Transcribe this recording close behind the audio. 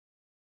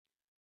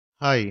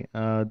Hi,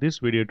 this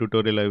video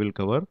tutorial I will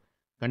cover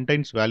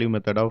contains value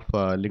method of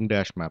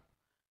LinkedHashMap.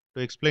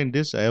 To explain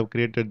this, I have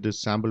created this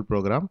sample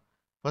program.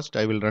 First,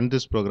 I will run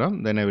this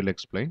program, then I will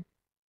explain.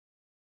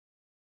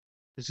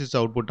 This is the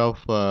output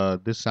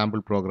of this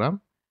sample program.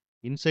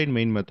 Inside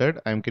main method,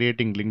 I am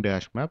creating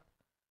LinkedHashMap.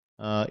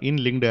 In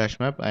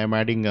LinkedHashMap, I am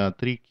adding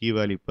three key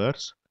value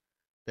pairs,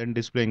 then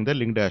displaying the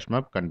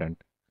LinkedHashMap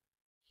content.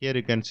 Here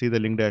you can see the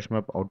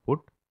LinkedHashMap output.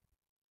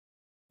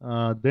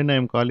 Then I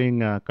am calling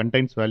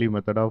ContainsValue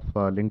method of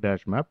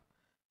LinkedHashMap,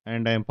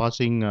 and I am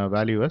passing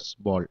value as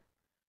ball.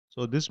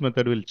 So this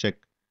method will check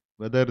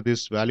whether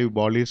this value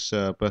ball is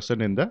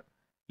present in the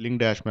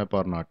LinkedHashMap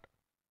or not.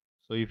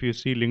 So if you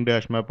see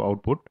LinkedHashMap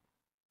output,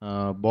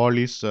 ball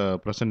is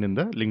present in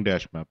the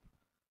LinkedHashMap.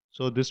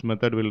 So this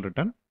method will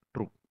return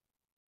true.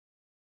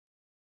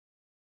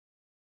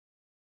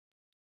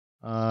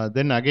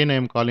 Then again I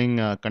am calling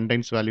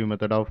ContainsValue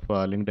method of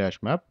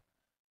LinkedHashMap,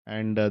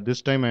 and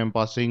this time I am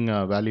passing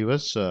value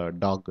as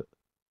dog.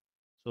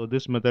 So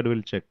this method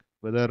will check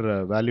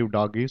whether value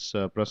dog is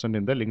present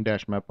in the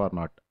LinkedHashMap or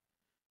not.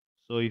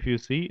 So if you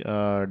see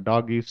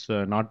dog is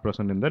not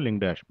present in the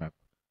LinkedHashMap.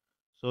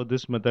 So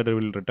this method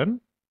will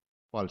return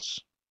false.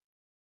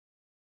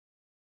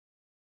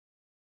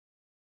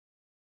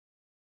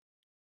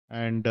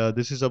 And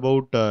this is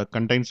about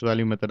contains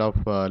value method of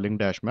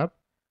LinkedHashMap.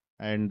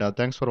 And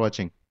thanks for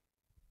watching.